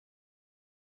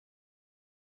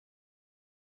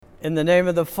In the name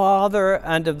of the Father,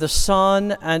 and of the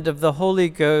Son, and of the Holy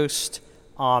Ghost.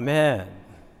 Amen.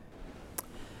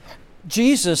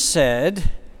 Jesus said,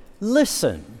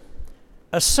 "Listen,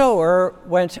 a sower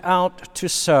went out to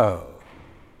sow."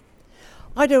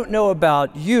 I don't know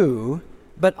about you,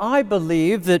 but I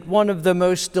believe that one of the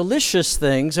most delicious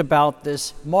things about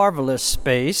this marvelous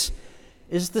space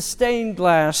is the stained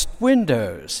glass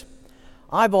windows.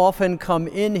 I've often come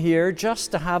in here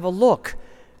just to have a look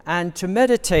and to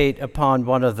meditate upon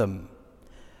one of them.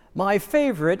 My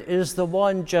favorite is the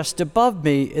one just above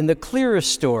me in the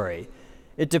clerestory.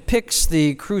 It depicts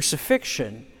the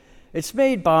crucifixion. It's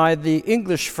made by the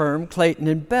English firm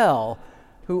Clayton & Bell,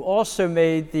 who also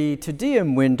made the Te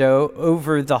Deum window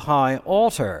over the high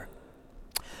altar.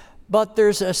 But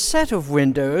there's a set of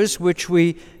windows which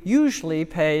we usually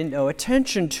pay no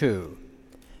attention to.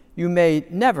 You may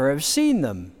never have seen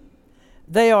them.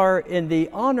 They are in the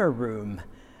honor room,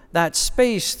 that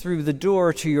space through the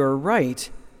door to your right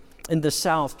in the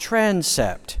south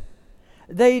transept.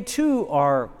 They too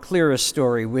are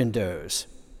clerestory windows.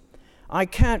 I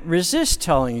can't resist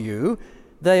telling you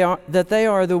that they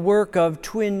are the work of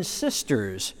twin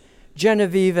sisters,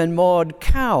 Genevieve and Maud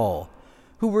Cowell,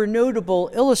 who were notable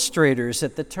illustrators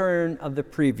at the turn of the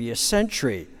previous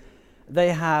century.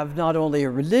 They have not only a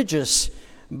religious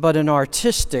but an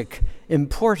artistic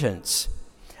importance.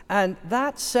 And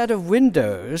that set of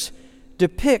windows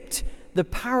depict the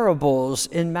parables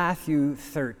in Matthew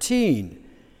 13.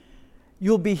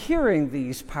 You'll be hearing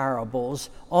these parables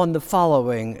on the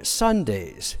following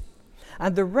Sundays.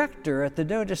 And the rector at the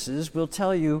notices will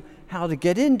tell you how to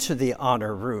get into the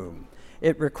honor room.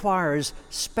 It requires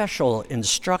special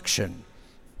instruction.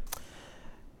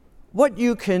 What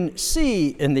you can see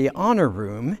in the honor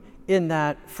room in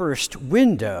that first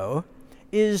window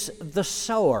is the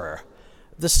sower,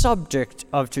 the subject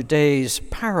of today's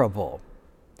parable.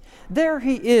 There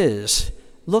he is,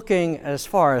 looking, as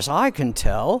far as I can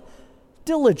tell,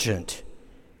 diligent.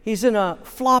 He's in a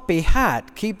floppy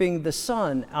hat, keeping the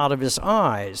sun out of his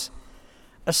eyes.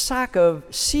 A sack of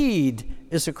seed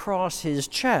is across his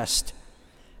chest,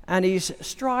 and he's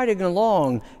striding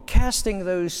along, casting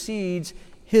those seeds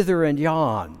hither and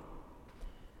yon.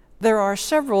 There are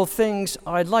several things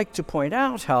I'd like to point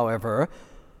out, however,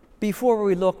 before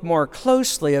we look more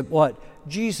closely at what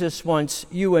Jesus wants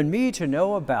you and me to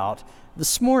know about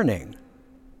this morning.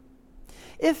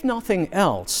 If nothing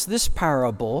else, this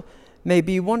parable may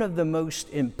be one of the most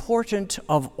important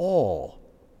of all.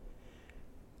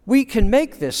 We can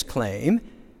make this claim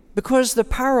because the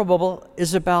parable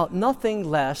is about nothing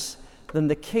less than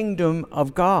the kingdom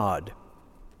of God.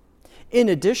 In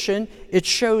addition, it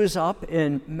shows up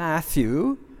in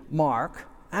Matthew, Mark,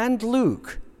 and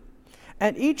Luke,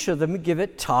 and each of them give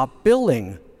it top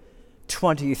billing,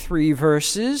 23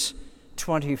 verses,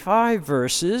 25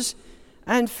 verses,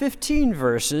 and 15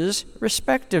 verses,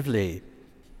 respectively.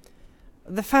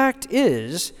 The fact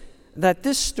is that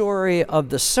this story of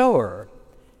the sower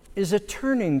is a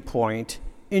turning point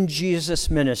in Jesus'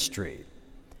 ministry.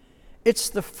 It's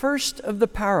the first of the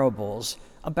parables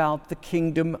about the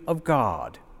kingdom of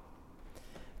God.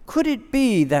 Could it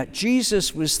be that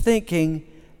Jesus was thinking,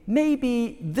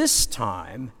 maybe this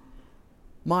time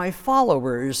my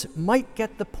followers might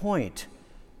get the point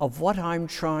of what I'm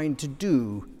trying to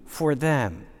do for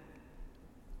them?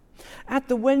 At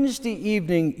the Wednesday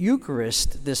evening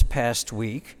Eucharist this past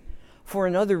week, for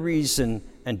another reason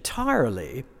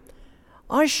entirely,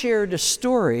 I shared a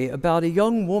story about a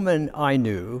young woman I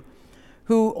knew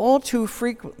who all too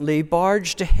frequently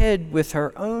barged ahead with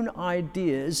her own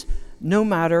ideas no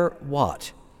matter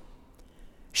what.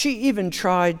 She even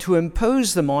tried to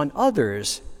impose them on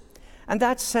others, and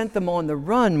that sent them on the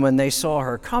run when they saw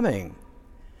her coming.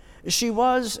 She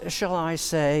was, shall I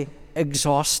say,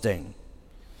 exhausting.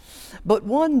 But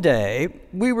one day,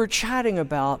 we were chatting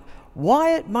about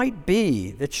why it might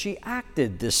be that she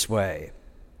acted this way.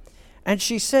 And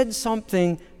she said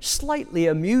something slightly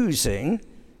amusing,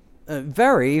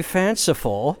 very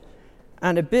fanciful,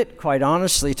 and a bit, quite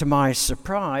honestly, to my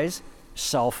surprise,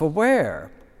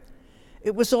 self-aware.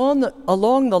 It was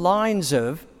along the lines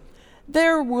of,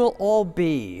 there we'll all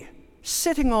be,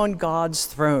 sitting on God's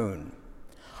throne.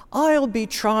 I'll be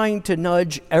trying to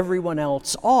nudge everyone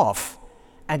else off,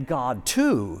 and God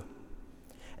too.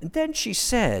 And then she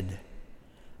said,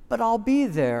 but I'll be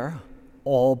there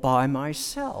all by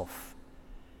myself.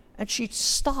 And she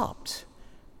stopped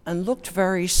and looked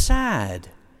very sad.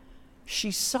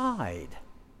 She sighed.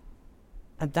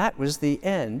 And that was the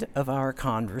end of our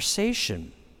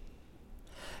conversation.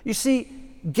 You see,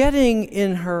 getting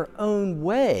in her own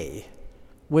way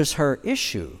was her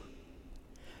issue.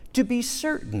 To be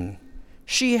certain,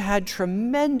 She had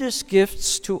tremendous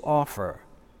gifts to offer.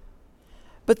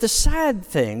 But the sad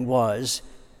thing was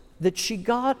that she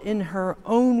got in her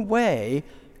own way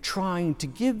trying to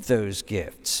give those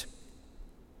gifts.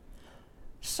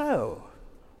 So,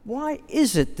 why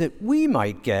is it that we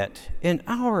might get in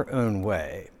our own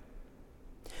way?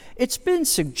 It's been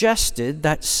suggested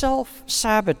that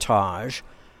self-sabotage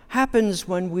happens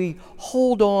when we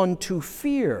hold on to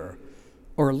fear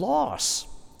or loss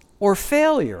or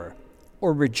failure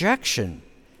or rejection,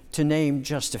 to name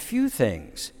just a few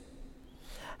things.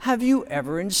 Have you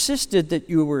ever insisted that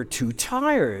you were too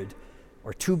tired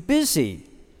or too busy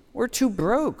or too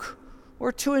broke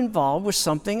or too involved with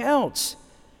something else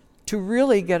to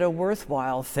really get a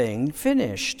worthwhile thing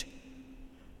finished?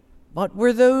 But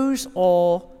were those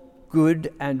all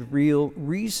good and real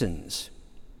reasons?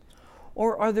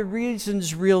 Or are the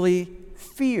reasons really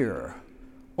fear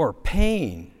or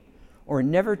pain or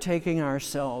never taking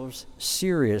ourselves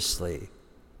seriously?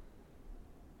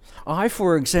 I,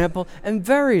 for example, am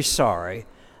very sorry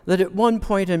that at one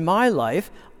point in my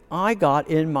life I got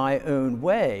in my own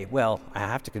way. Well, I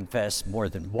have to confess, more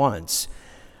than once.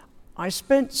 I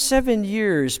spent 7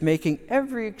 years making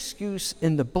every excuse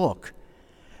in the book,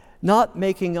 not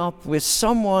making up with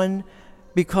someone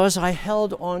because I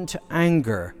held on to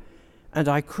anger and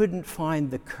I couldn't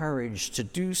find the courage to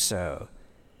do so.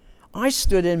 I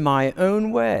stood in my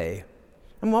own way.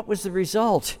 And what was the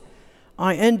result?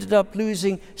 I ended up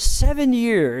losing 7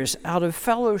 years out of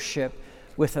fellowship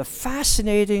with a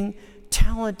fascinating,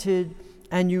 talented,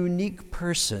 and unique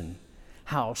person.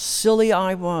 How silly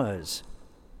I was.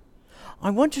 I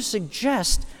want to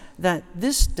suggest that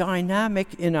this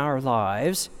dynamic in our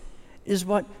lives is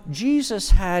what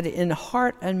Jesus had in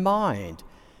heart and mind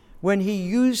when he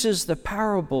uses the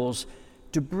parables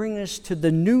to bring us to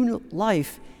the new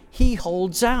life he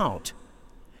holds out.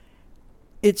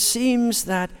 It seems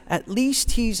that at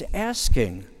least he's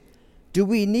asking, do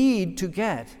we need to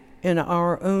get in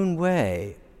our own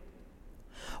way?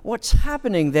 What's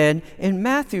happening then in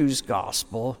Matthew's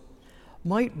gospel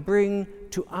might bring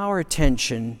to our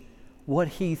attention what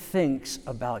he thinks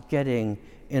about getting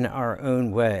in our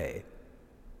own way.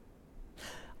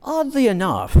 Oddly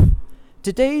enough,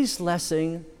 today's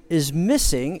lesson is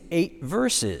missing 8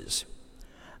 verses.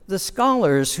 The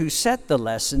scholars who set the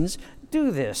lessons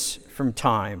do this from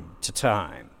time to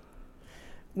time.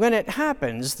 When it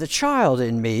happens, the child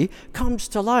in me comes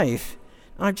to life.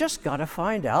 I've just got to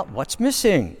find out what's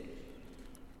missing.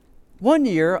 One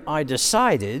year I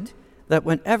decided that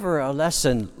whenever a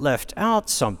lesson left out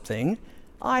something,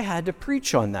 I had to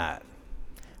preach on that.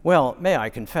 Well, may I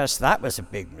confess that was a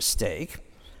big mistake.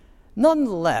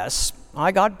 Nonetheless,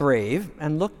 I got brave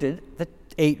and looked at the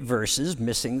 8 verses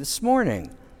missing this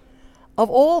morning. Of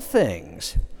all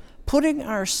things, putting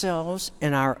ourselves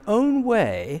in our own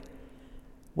way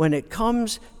when it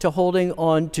comes to holding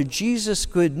on to Jesus'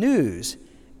 good news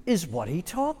is what he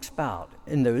talks about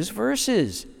in those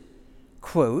verses.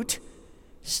 Quote,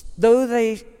 though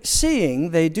they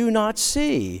seeing, they do not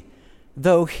see,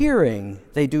 though hearing,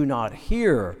 they do not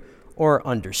hear or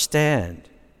understand.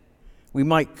 We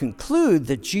might conclude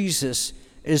that Jesus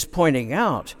is pointing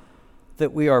out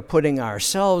that we are putting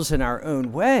ourselves in our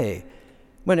own way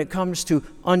when it comes to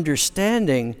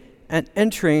understanding and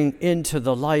entering into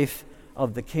the life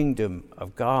of the kingdom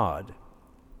of God.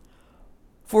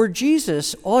 For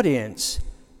Jesus' audience,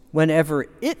 whenever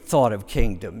it thought of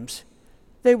kingdoms,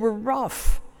 they were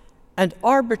rough and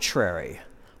arbitrary,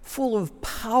 full of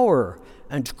power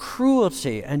and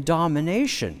cruelty and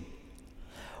domination.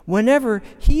 Whenever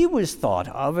he was thought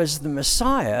of as the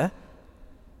Messiah,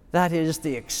 that is,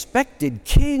 the expected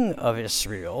king of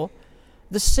Israel,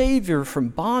 the Savior from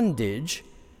bondage,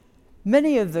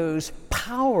 many of those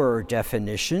power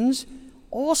definitions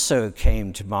also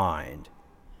came to mind.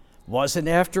 Wasn't,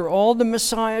 after all, the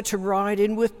Messiah to ride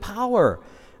in with power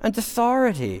and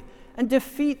authority and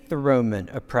defeat the Roman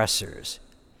oppressors?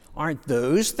 Aren't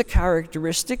those the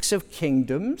characteristics of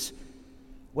kingdoms?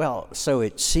 Well, so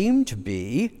it seemed to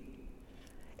be.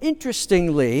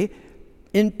 Interestingly,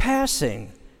 in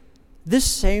passing, this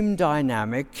same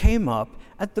dynamic came up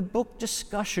at the book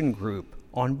discussion group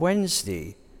on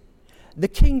Wednesday. The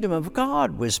kingdom of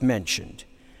God was mentioned,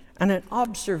 and an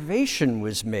observation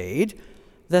was made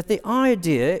that the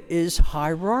idea is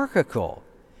hierarchical.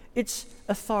 It's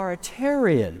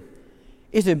authoritarian.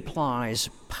 It implies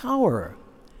power.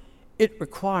 It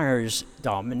requires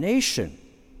domination.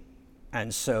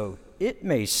 And so it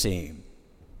may seem.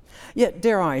 Yet,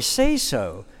 dare I say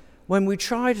so, when we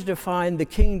try to define the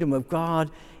kingdom of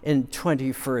God in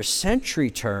 21st century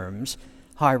terms,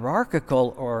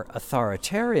 hierarchical or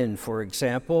authoritarian, for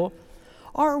example,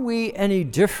 Are we any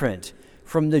different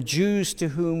from the Jews to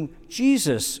whom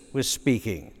Jesus was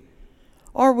speaking?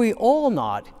 Are we all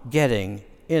not getting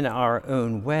in our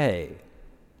own way?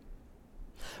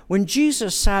 When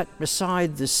Jesus sat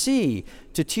beside the sea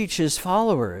to teach his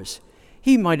followers,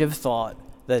 he might have thought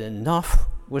that enough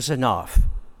was enough.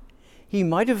 He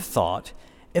might have thought,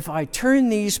 if I turn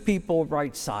these people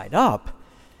right side up,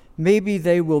 maybe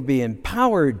they will be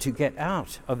empowered to get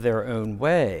out of their own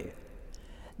way.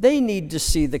 They need to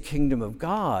see the kingdom of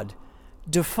God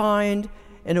defined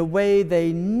in a way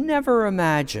they never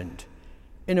imagined,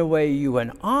 in a way you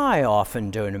and I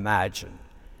often don't imagine,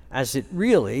 as it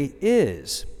really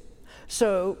is.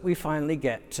 So we finally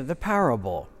get to the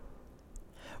parable.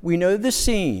 We know the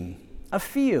scene: a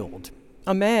field,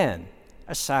 a man,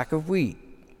 a sack of wheat.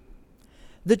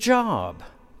 The job: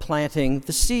 planting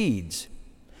the seeds.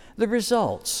 The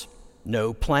results: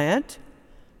 no plant,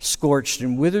 scorched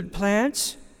and withered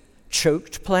plants,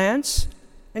 choked plants,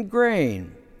 and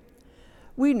grain.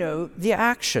 We know the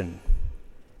action: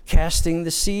 casting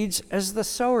the seeds as the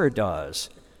sower does.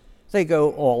 They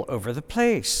go all over the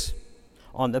place,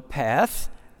 on the path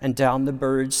and down the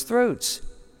birds' throats,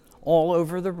 all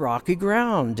over the rocky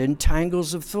ground, in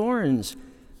tangles of thorns,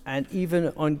 and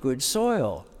even on good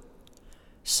soil.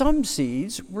 Some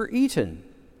seeds were eaten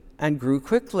and grew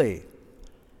quickly.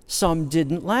 Some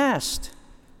didn't last.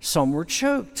 Some were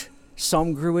choked.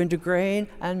 Some grew into grain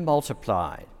and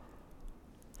multiplied.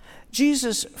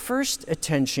 Jesus' first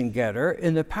attention getter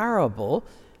in the parable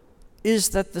is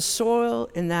that the soil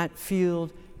in that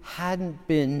field hadn't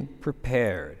been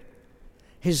prepared.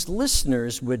 His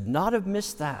listeners would not have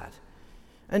missed that.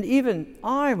 And even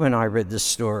I, when I read this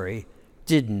story,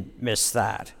 didn't miss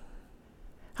that.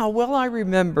 How well I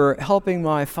remember helping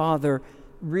my father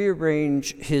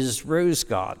rearrange his rose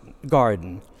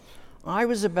garden. I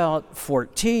was about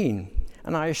 14,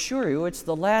 and I assure you it's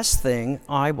the last thing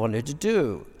I wanted to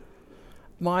do.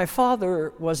 My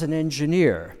father was an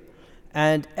engineer,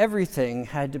 and everything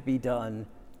had to be done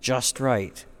just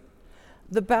right.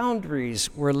 The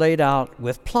boundaries were laid out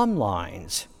with plumb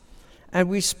lines, and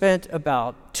we spent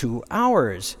about 2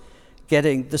 hours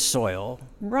getting the soil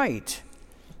right.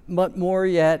 But more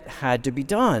yet had to be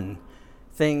done.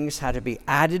 Things had to be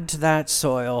added to that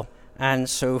soil, and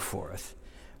so forth.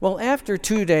 Well, after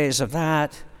 2 days of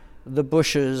that, the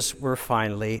bushes were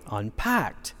finally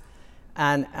unpacked,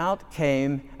 and out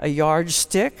came a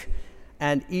yardstick,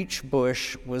 and each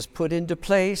bush was put into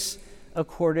place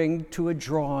according to a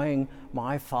drawing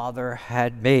my father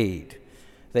had made.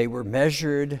 They were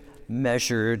measured,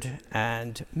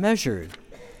 and measured.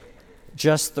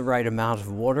 Just the right amount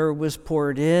of water was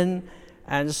poured in,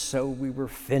 and so we were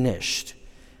finished.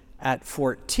 At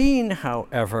 14,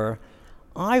 however,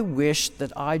 I wished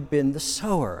that I'd been the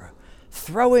sower,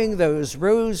 throwing those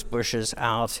rose bushes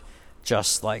out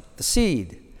just like the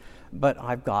seed. But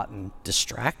I've gotten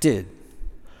distracted.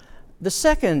 The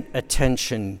second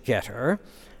attention getter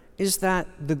is that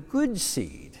the good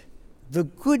seed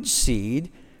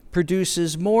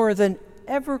produces more than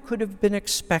ever could have been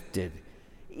expected,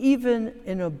 even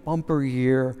in a bumper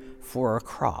year for a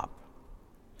crop.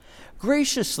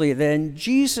 Graciously, then,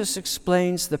 Jesus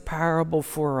explains the parable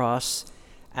for us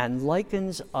and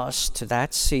likens us to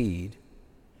that seed.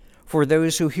 For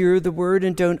those who hear the word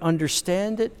and don't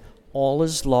understand it, all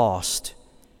is lost.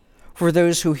 For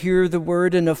those who hear the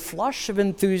word in a flush of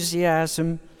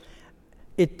enthusiasm,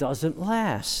 it doesn't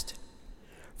last.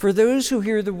 For those who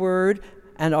hear the word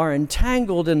and are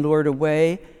entangled and lured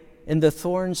away in the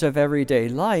thorns of everyday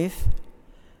life,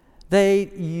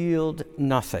 they yield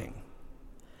nothing.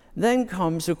 Then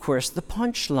comes, of course, the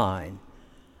punchline.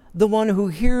 The one who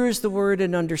hears the word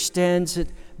and understands it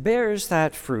bears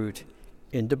that fruit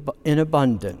in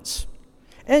abundance.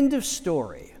 End of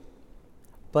story.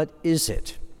 But is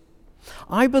it?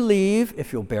 I believe,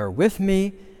 if you'll bear with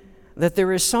me, that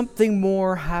there is something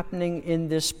more happening in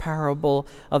this parable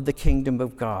of the kingdom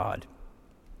of God.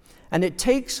 And it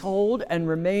takes hold and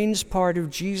remains part of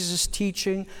Jesus'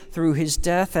 teaching through his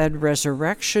death and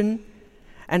resurrection,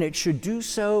 and it should do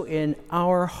so in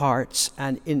our hearts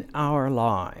and in our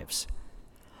lives.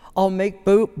 I'll make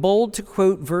bold to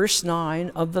quote verse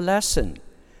 9 of the lesson.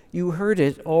 You heard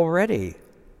it already.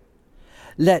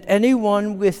 Let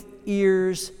anyone with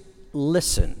ears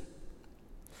listen.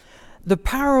 The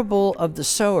parable of the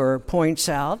sower points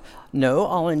out, no,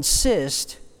 I'll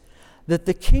insist, that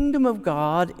the kingdom of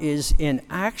God is in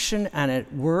action and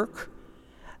at work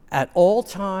at all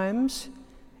times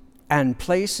and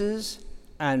places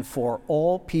and for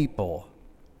all people.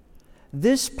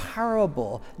 This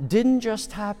parable didn't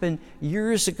just happen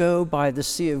years ago by the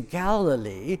Sea of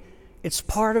Galilee. It's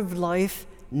part of life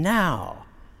now.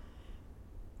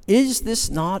 Is this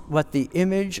not what the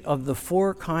image of the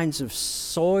 4 kinds of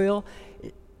soil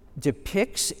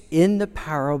depicts in the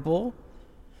parable?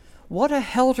 What a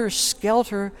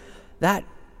helter-skelter that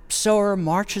sower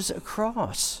marches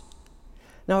across.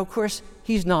 Now, of course,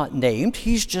 he's not named,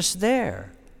 he's just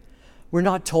there. We're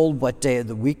not told what day of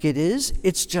the week it is,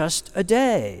 it's just a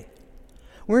day.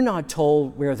 We're not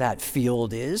told where that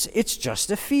field is, it's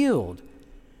just a field.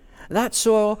 That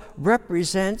soil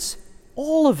represents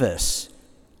all of us,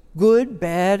 good,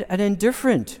 bad, and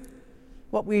indifferent.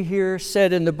 What we hear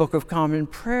said in the Book of Common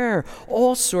Prayer,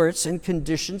 all sorts and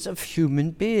conditions of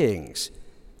human beings.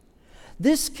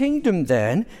 This kingdom,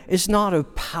 then, is not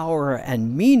of power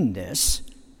and meanness,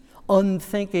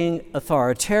 unthinking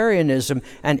authoritarianism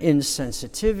and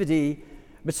insensitivity,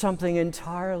 but something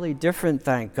entirely different,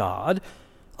 thank God,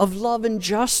 of love and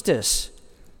justice,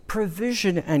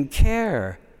 provision and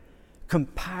care,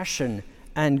 compassion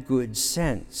and good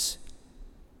sense.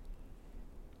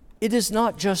 It is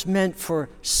not just meant for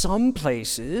some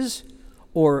places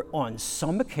or on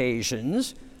some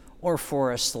occasions or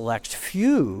for a select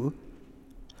few.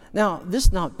 Now,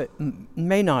 this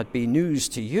may not be news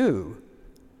to you,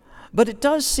 but it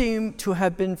does seem to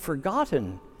have been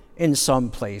forgotten in some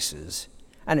places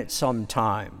and at some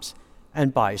times,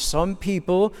 and by some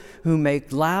people who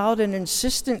make loud and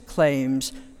insistent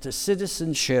claims to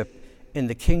citizenship in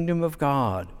the kingdom of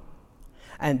God.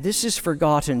 And this is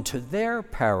forgotten to their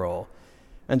peril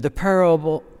and the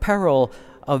peril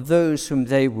of those whom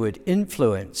they would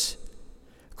influence.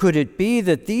 Could it be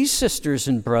that these sisters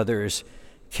and brothers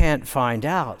can't find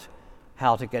out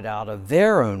how to get out of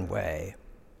their own way?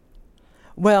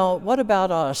 Well, what about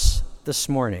us this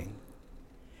morning?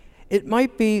 It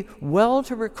might be well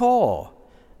to recall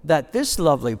that this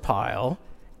lovely pile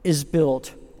is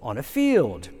built on a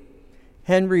field,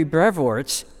 Henry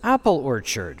Brevoort's apple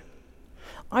orchard.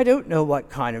 I don't know what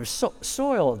kind of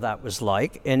soil that was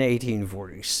like in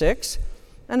 1846,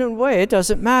 and in a way it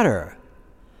doesn't matter.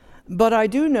 But I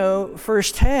do know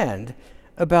firsthand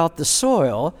about the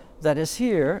soil that is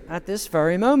here at this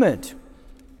very moment,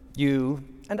 you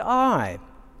and I.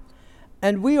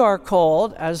 And we are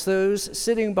called, as those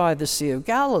sitting by the Sea of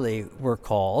Galilee were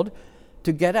called,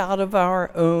 to get out of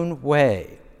our own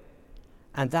way.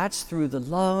 And that's through the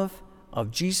love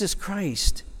of Jesus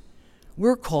Christ.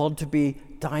 We're called to be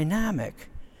dynamic,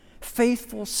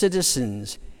 faithful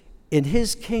citizens in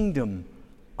his kingdom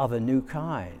of a new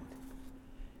kind.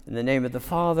 In the name of the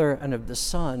Father, and of the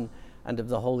Son, and of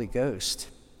the Holy Ghost.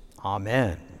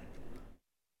 Amen.